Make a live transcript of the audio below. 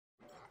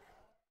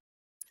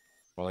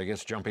Well, I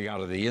guess jumping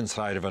out of the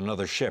inside of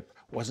another ship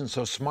wasn't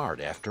so smart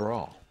after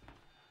all.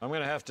 I'm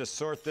gonna have to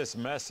sort this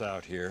mess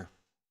out here.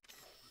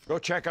 Go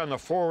check on the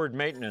forward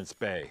maintenance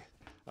bay.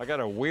 I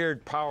got a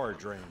weird power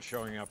drain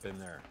showing up in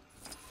there.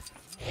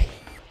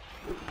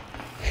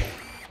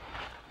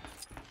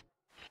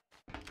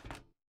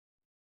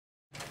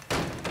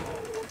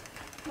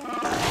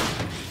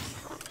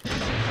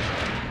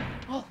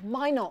 Oh,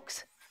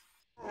 Minox.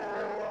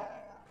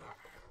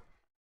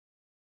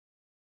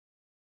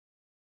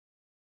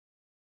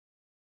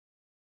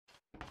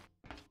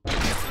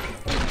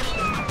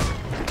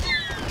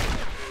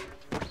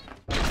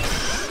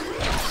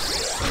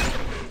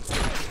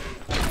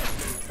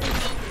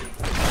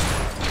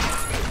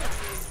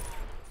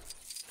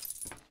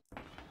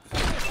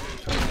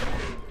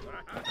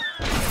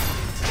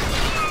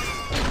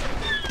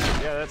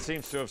 That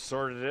seems to have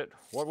sorted it.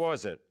 What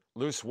was it?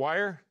 Loose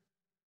wire?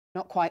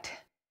 Not quite.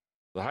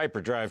 The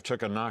hyperdrive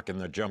took a knock in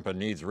the jump and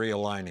needs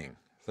realigning.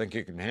 Think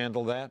you can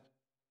handle that?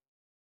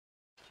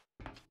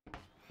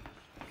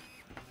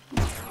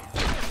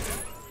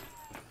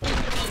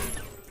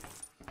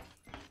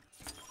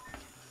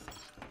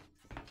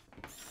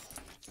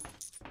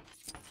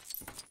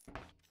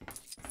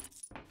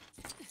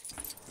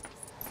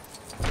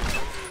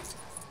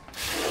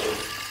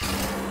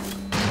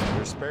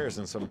 Spares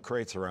and some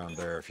crates around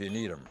there if you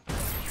need them.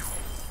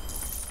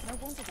 No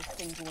wonder this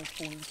thing's always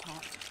falling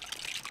apart.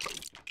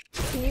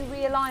 Can you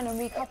realign and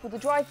recouple the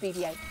drive,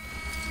 BB-8?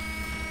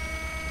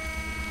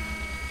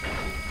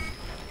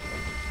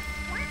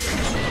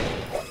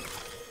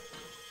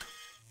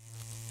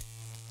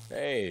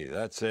 Hey,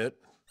 that's it.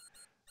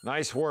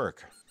 Nice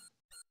work.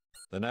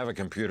 The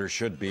Navicomputer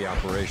should be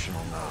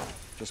operational now.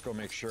 Just go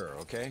make sure,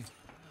 okay?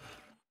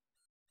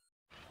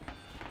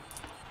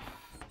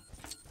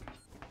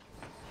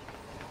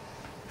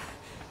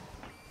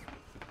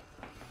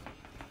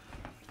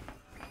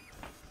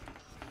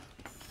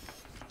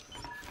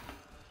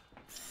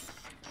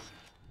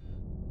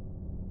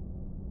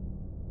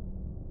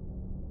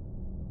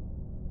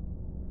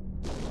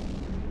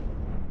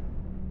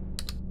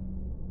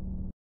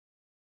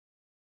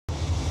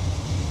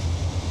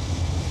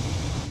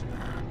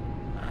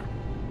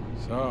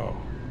 So,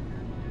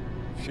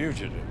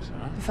 fugitives,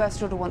 huh? The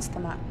First Order wants the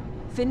map.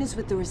 Finn is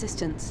with the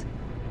Resistance.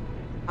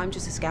 I'm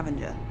just a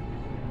scavenger.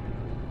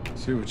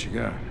 See what you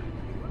got.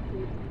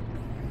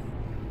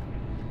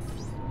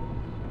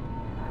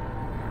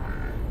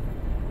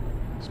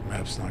 This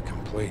map's not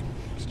complete.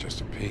 It's just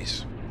a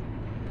piece.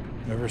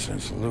 Ever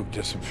since Luke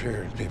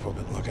disappeared, people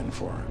have been looking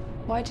for him.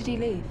 Why did he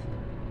leave?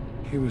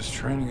 He was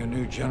training a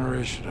new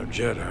generation of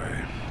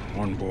Jedi.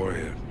 One boy,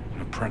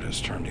 an apprentice,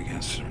 turned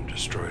against him and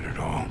destroyed it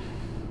all.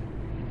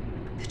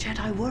 The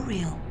Jedi were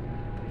real.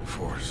 The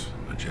Force,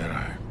 the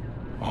Jedi,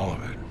 all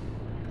of it.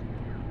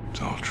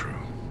 It's all true.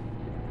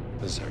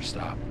 This is our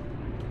stop.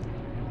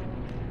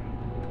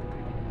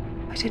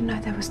 I didn't know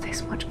there was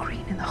this much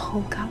green in the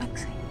whole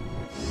galaxy.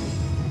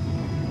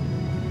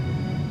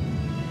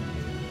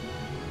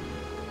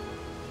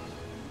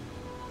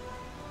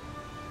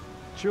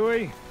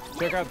 Chewie,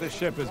 check out this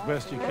ship as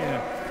best you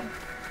can.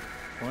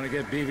 Want to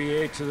get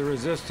BB-8 to the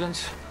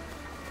Resistance?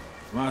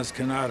 Maz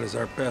Kanat is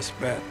our best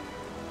bet.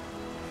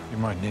 You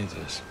might need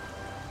this.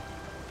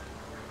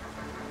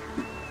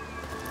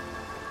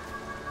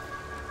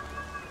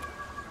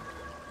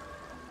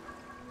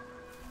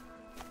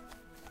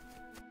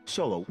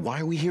 Solo,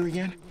 why are we here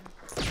again?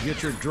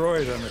 Get your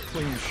droid on a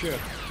clean ship.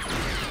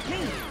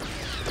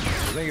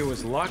 I think it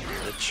was luck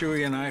that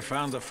Chewie and I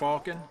found the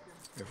Falcon.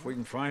 If we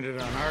can find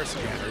it on our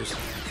scanners,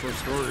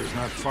 First Order's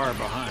not far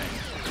behind.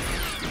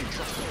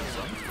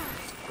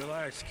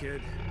 Relax,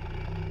 kid.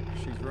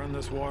 She's run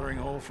this watering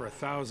hole for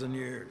 1,000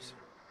 years.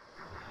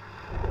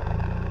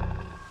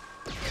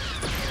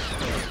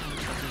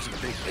 There's a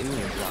big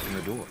alien blocking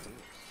the door.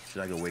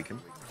 Should I go wake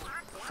him?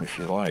 If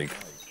you like.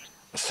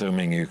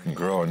 Assuming you can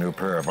grow a new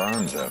pair of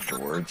arms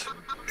afterwards.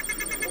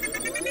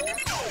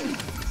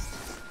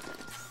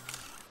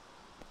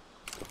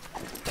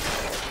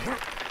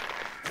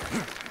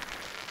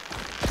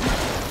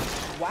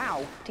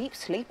 Wow, deep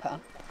sleeper.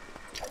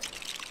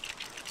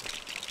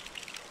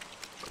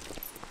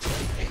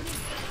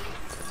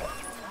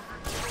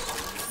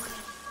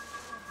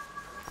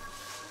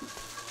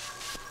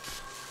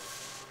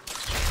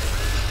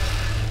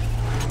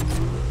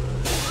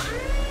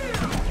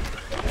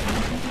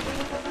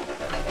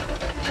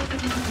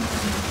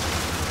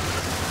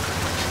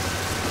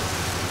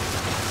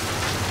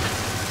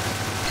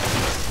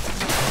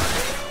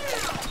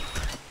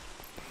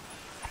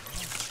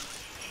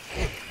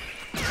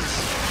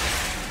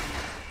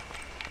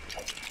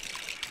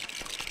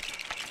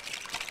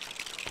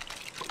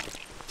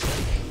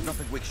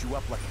 Nothing wakes you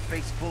up like a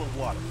face full of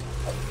water.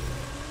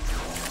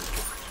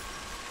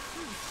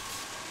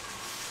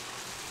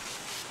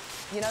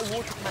 You know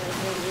water cannons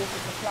need water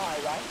supply,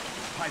 right?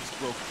 Pipe's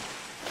broken.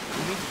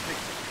 We need to fix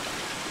it.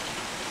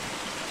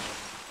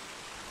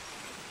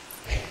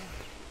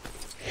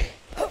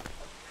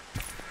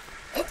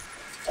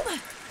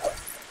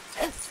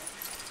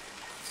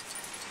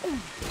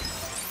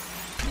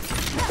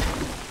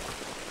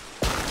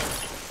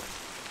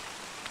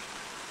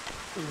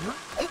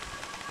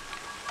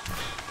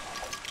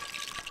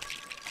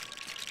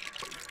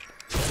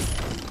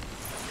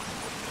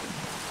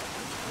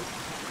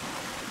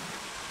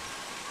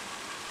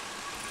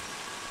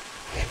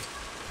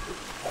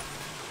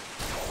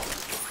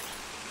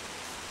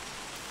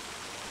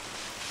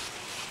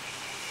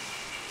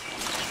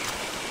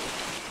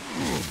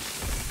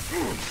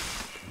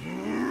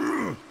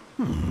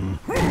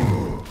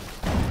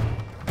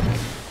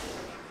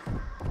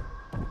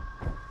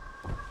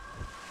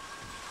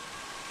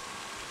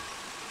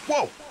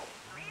 Whoa!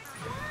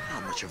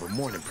 Not much of a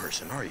morning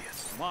person, are you?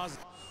 Maz.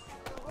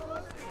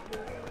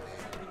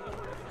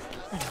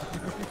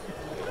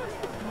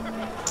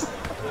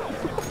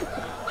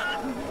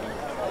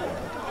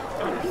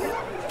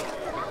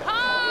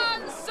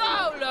 Han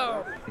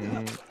Solo!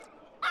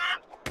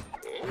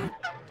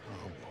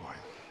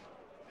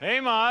 Hey,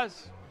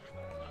 Maz.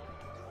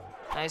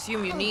 I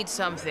assume you need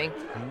something.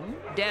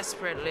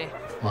 Desperately.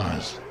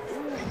 Maz,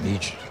 I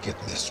need you to get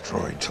this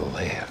droid to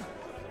Leia.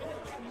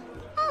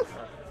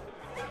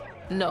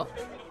 No.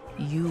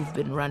 You've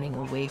been running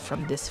away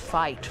from this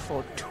fight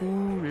for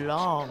too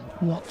long.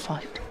 What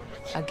fight?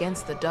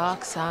 Against the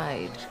dark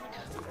side.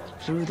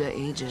 Through the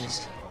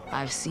ages,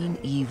 I've seen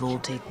evil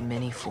take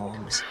many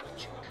forms.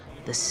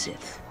 The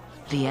Sith,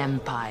 the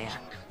Empire.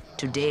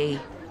 Today,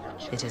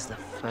 it is the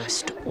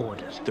First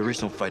Order. There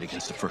is no fight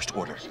against the First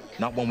Order.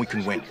 Not one we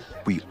can win.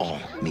 We all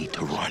need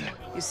to run.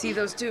 You see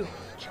those two?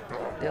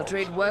 They'll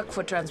trade work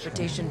for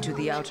transportation to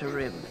the Outer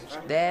Rim.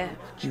 There,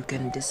 you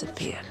can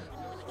disappear.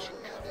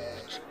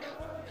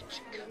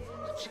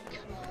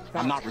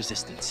 I'm not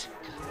resistance.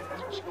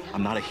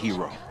 I'm not a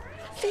hero.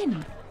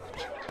 Finn!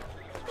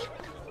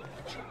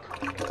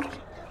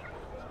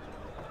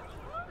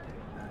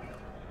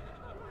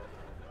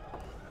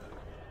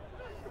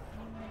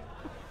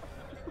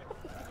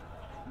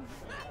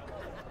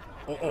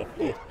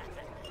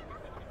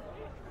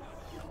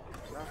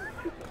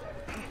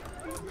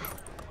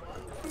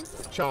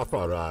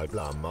 Chaparag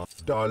lama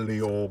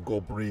dalio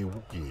gobri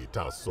wuki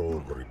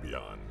taso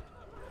gribian.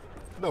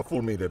 Na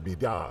fulmi de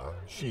bida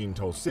shin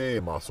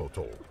tose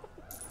masoto.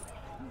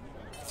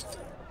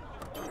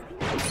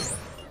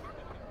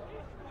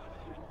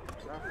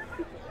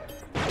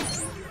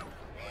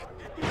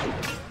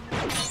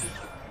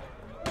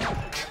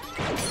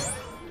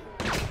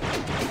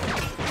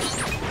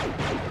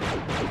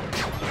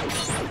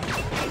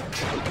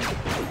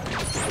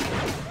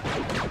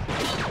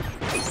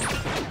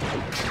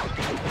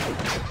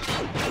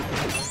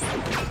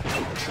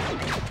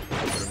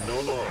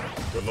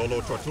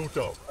 Nono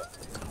tratuto.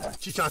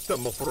 Chichata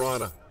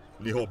mofrana.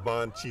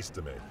 Lihoban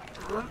chistame.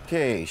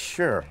 Okay,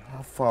 sure.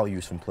 I'll follow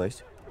you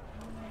someplace.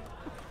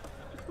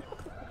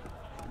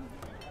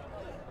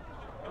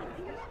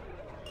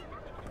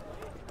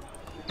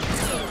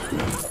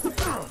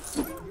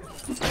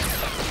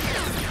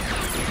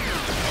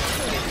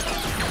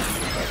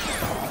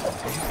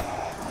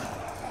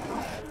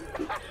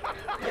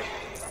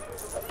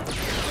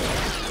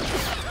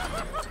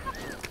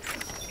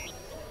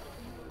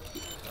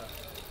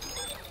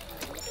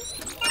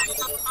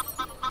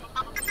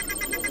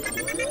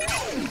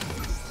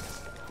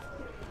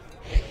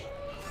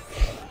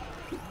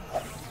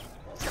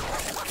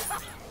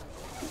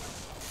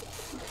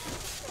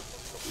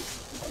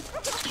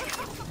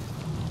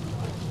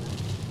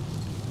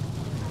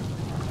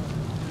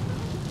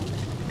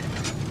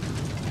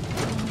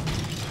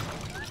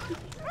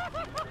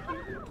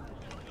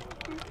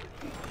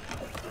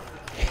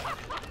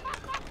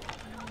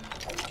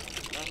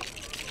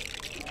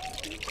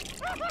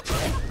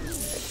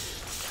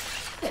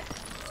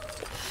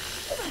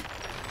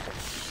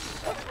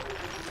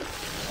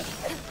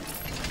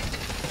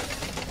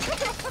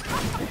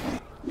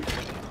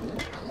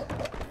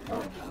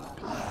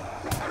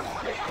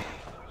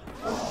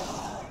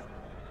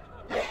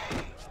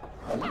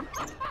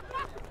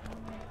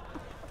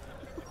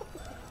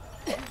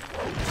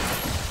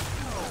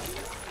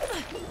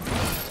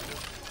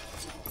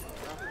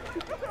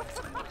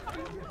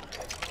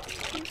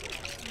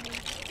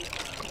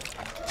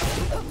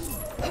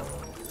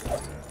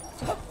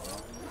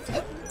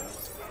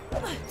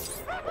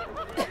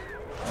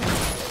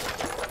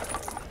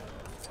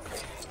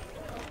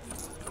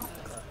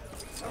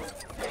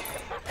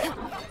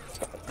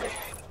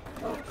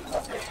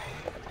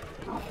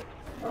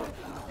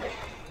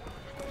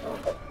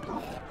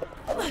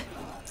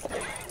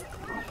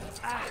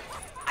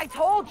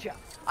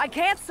 I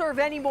can't serve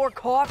any more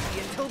coffee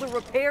until the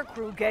repair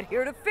crew get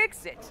here to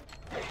fix it.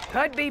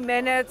 Could be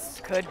minutes,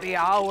 could be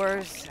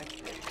hours,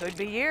 could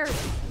be years.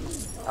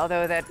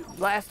 Although that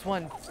last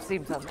one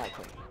seems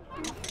unlikely.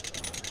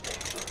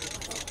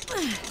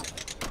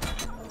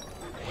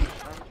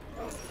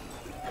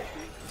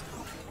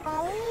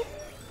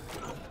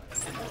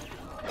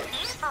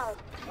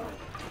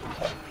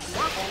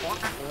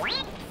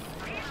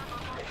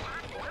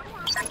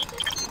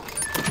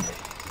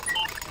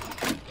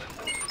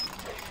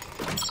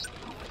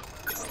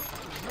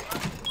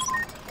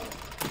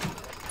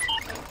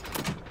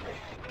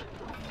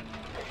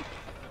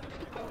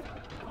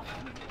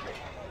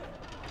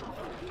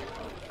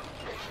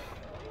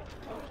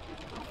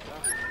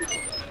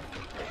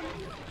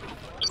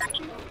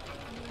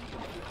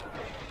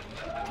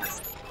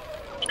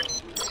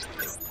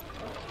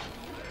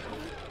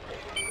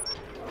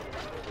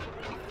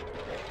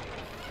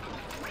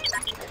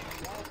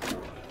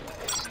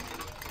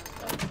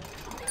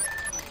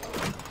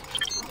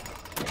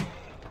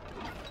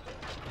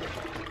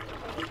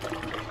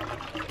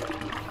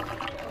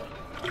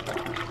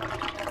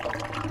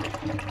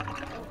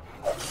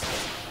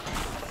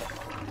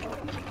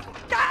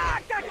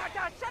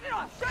 Shut it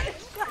off! Shut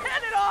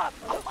it off!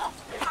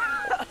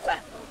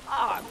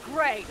 Oh,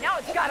 great. Now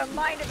it's got a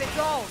mind of its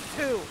own,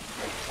 too.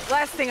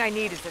 Last thing I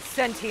need is a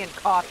sentient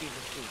coffee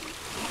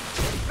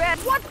machine. Ben,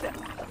 what the?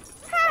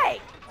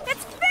 Hey!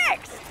 It's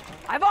fixed!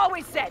 I've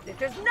always said that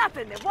there's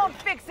nothing that won't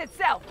fix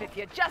itself if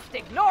you just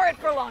ignore it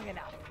for long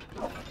enough.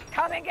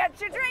 Come and get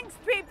your drinks,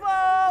 people!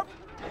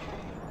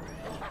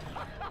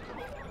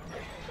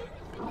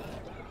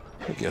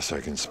 I guess I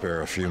can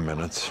spare a few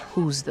minutes.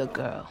 Who's the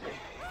girl?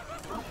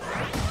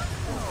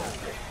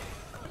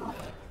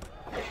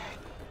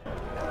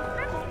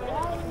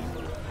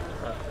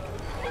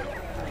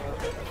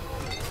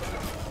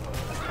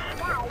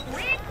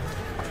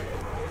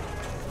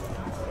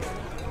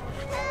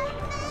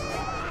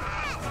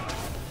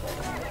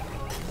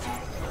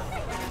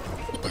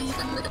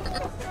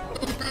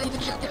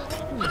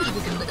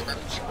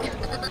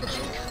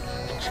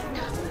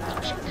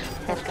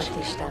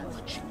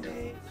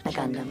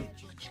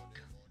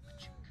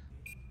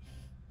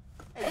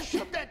 Hey,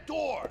 shut that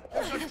door!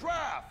 There's a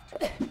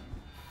draft!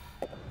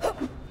 Now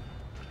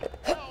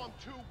I'm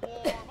too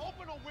warm.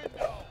 Open a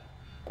window!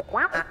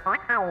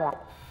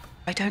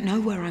 I don't know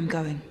where I'm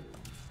going.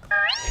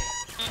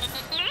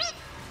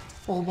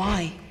 Or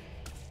why.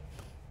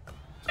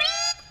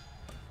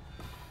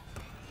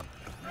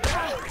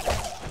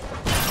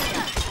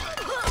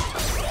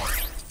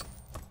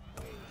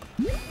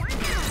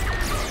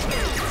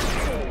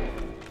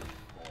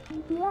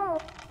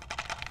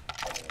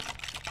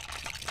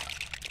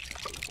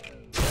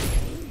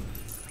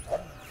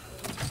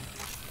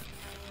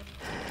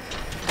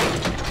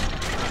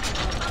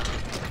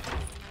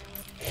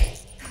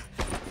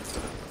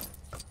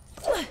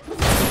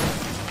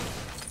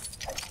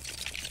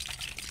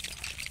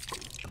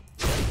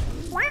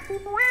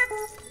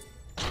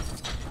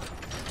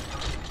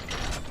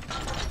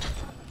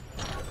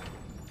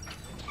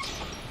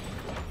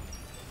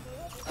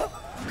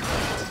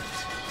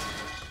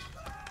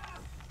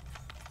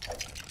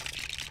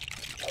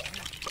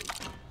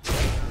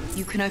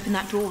 You can open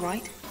that door,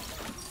 right?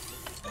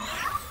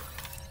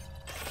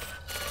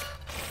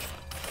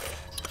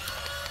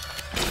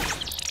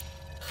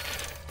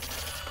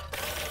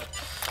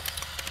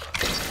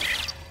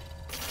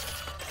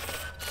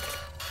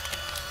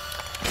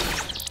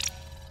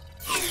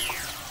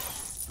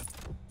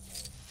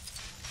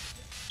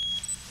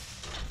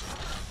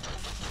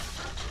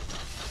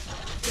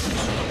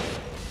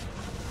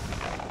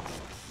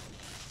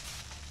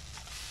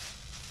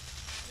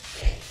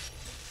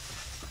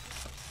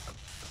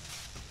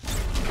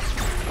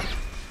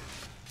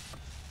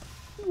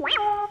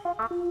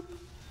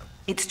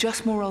 It's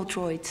just more old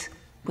droids.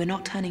 We're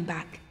not turning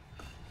back.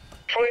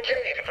 Droids in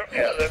need of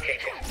repair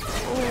located.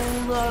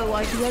 Although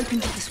I'd be open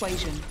to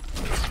persuasion.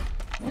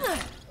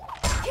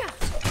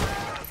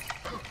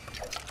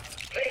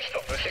 Please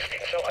stop resisting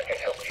so I can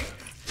help you.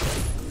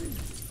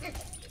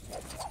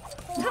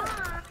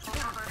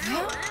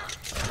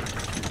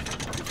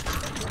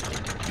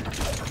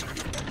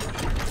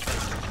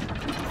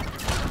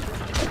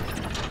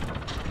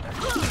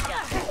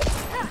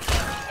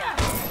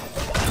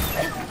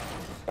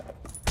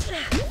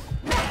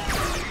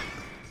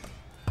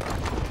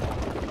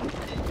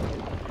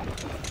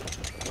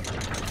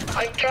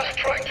 I'm just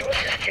trying to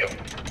assist you.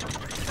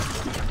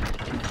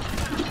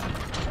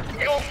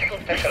 You'll feel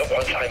better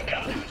once I'm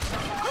done.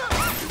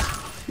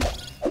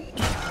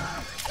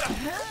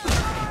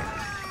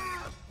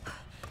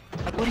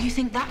 What do you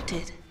think that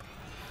did?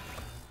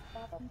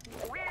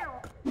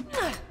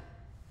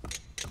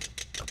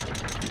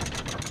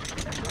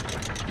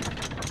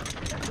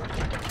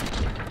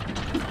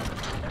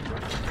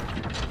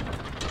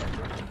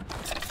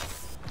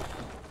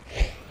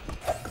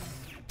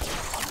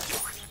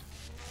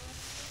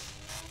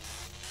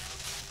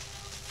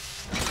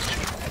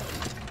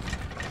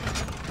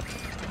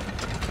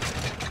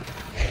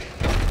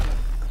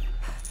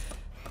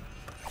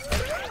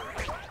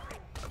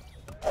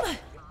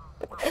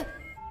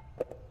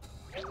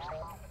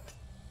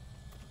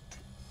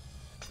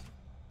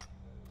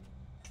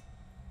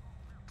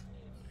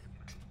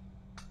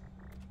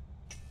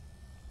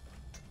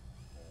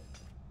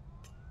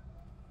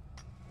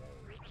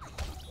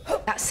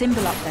 That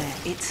symbol up there,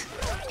 it's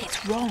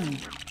wrong.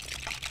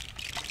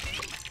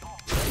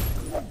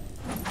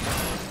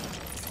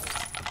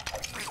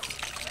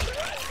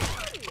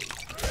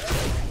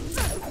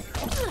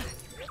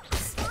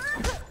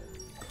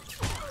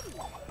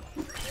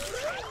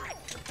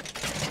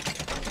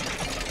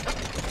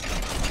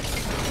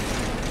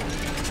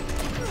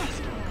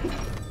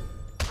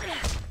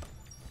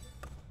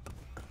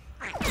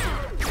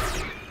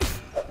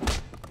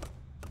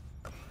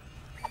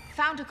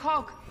 Found a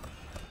cog.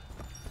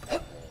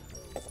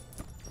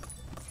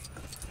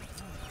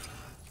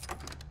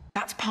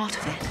 That's part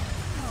of it.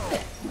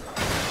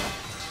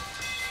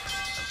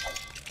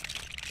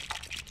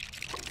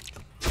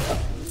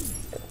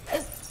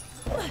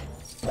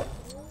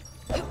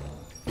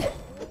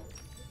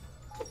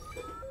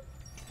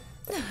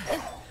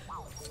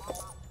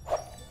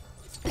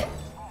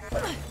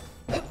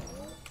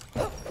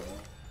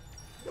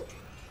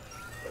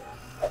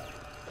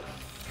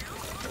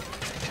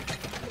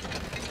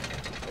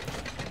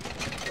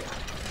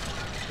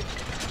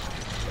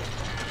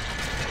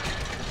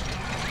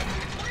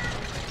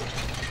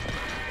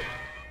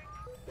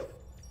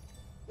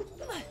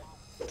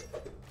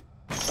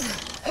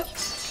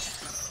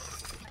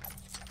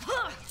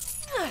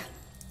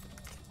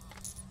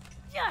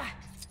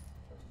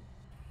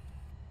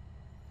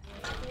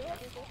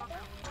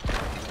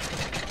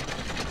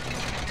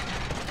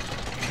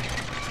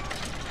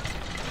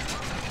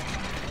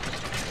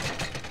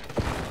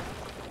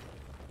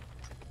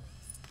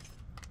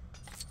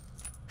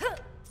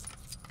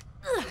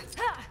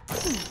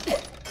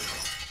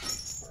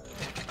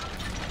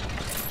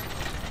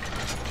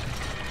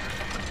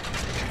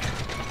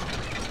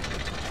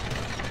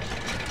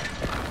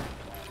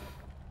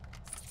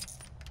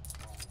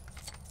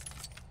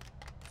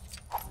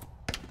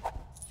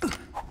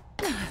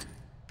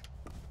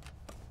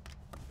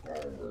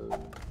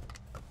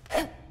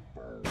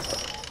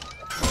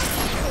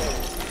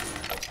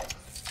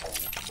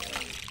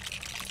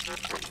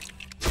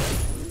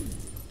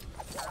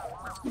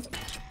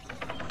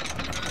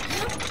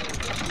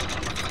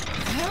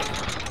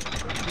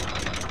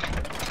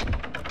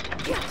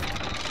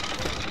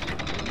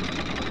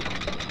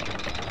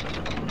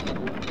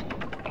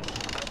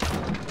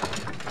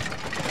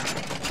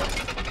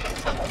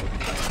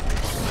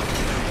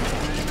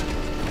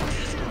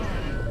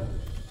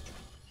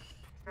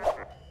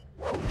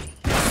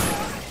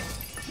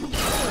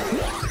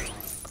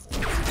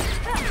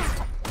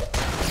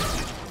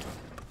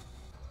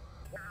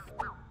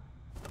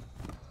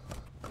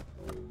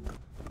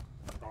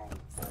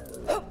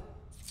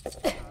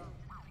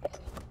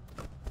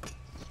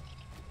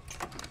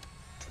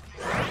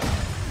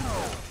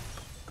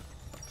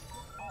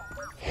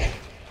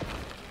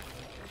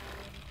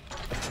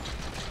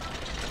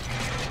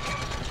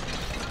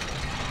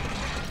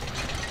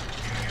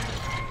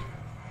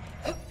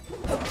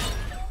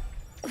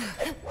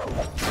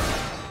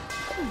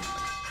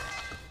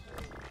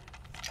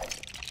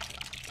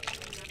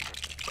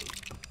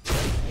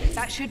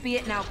 That should be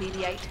it now,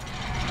 BB-8.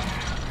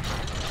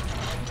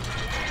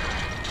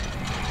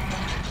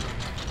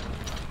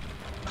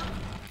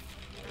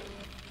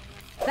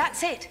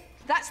 That's it.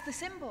 That's the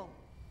symbol.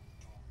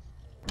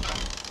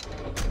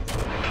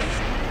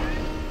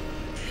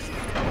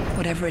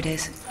 Whatever it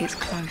is, it's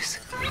close.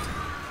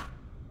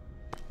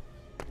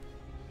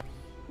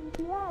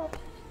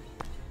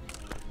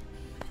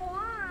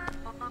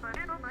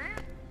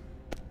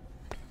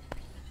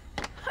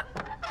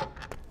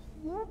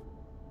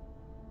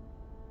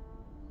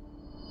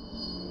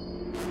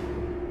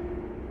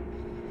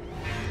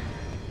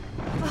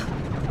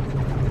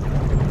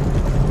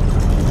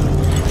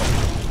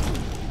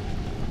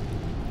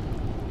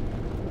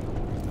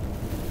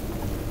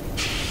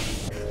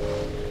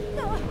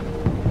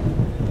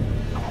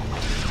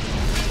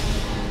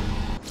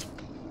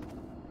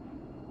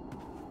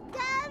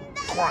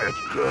 Quiet,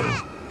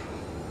 girl.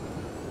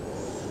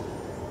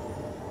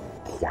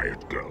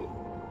 Quiet,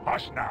 girl.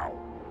 Hush now.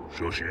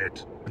 Shush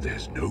it.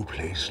 There's no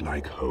place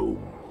like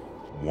home.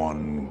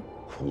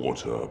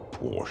 1/4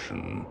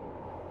 portion.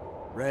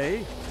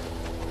 Ray?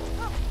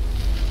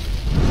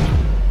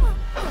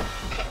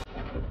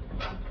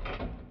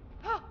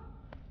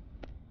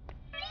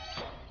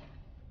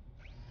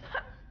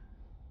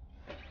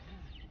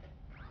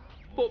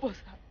 What was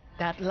that?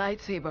 That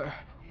lightsaber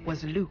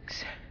was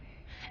Luke's,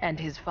 and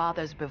his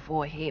father's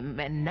before him,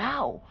 and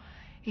now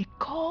it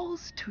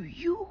calls to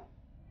you.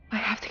 I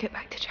have to get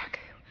back to Jack.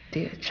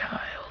 Dear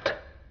child,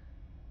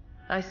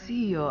 I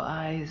see your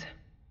eyes.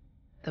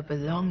 The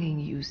belonging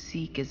you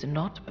seek is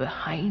not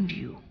behind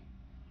you.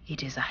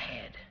 It is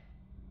ahead.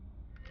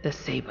 The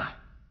saber.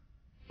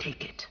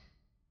 Take it.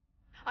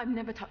 I'm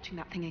never touching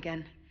that thing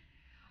again.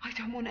 I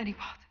don't want any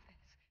part of this.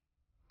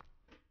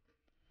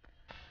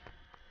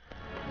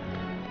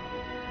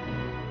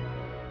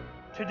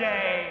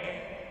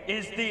 Today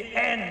is the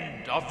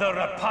end of the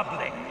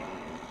Republic.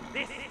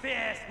 This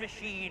fierce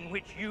machine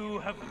which you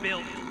have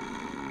built,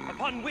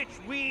 upon which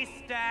we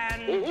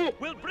stand,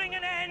 will bring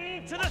an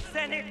end to the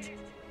Senate.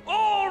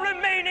 All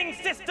remaining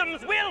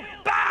systems will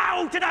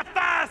bow to the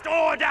First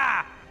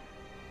Order!